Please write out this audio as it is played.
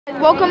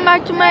Welcome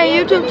back to my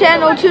YouTube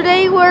channel.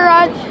 Today we're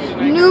at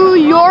New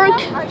York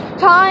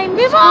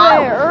Times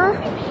Square,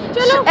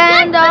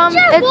 and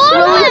it's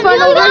really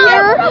fun over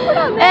here.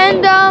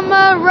 And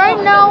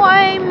right now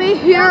I'm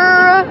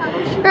here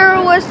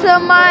with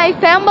my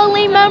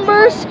family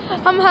members.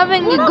 I'm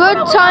having a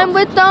good time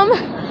with them,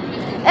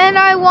 and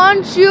I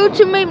want you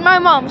to meet my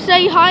mom.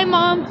 Say hi,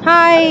 Mom.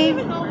 Hi.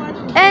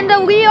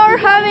 And we are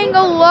having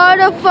a lot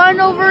of fun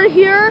over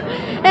here,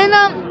 and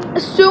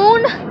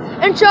soon,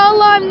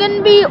 inshallah, I'm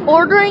gonna be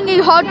ordering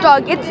a hot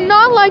dog. It's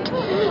not like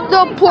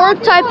the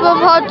pork type of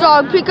hot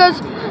dog,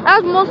 because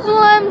as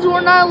Muslims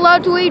we're not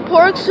allowed to eat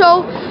pork.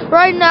 So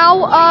right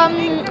now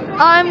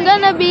I'm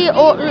gonna be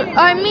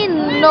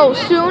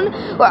soon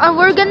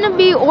we're gonna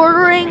be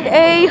ordering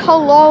a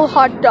halal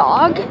hot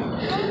dog.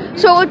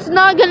 So it's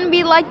not gonna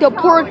be like the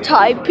pork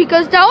type,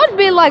 because that would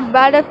be like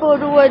bad if it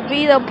would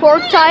be the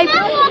pork type.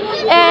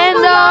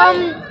 And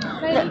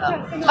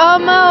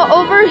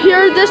over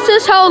here, this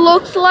is how it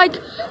looks like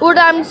what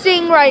I'm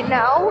seeing right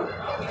now.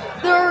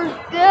 There's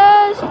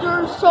this,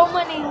 there's so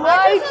many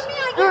lights,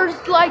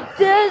 there's like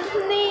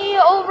Disney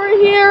over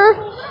here.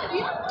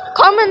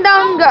 Comment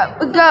down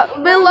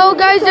below,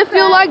 guys, if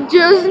you like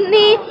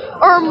Disney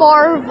or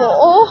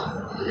Marvel.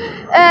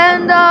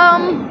 And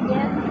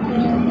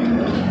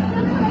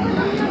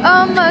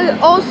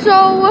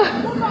also,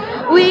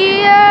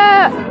 we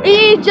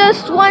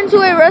just went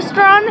to a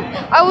restaurant.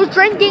 I was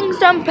drinking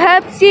some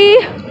Pepsi,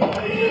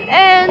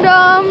 and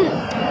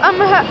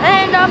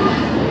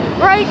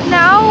right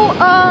now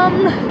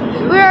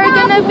we are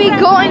gonna be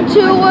going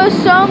to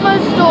some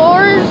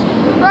stores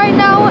right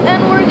now,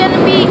 and we're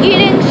gonna be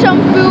eating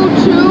some food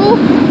too.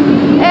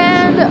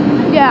 And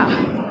yeah,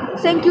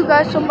 thank you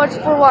guys so much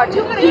for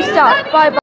watching. Peace out. Bye bye.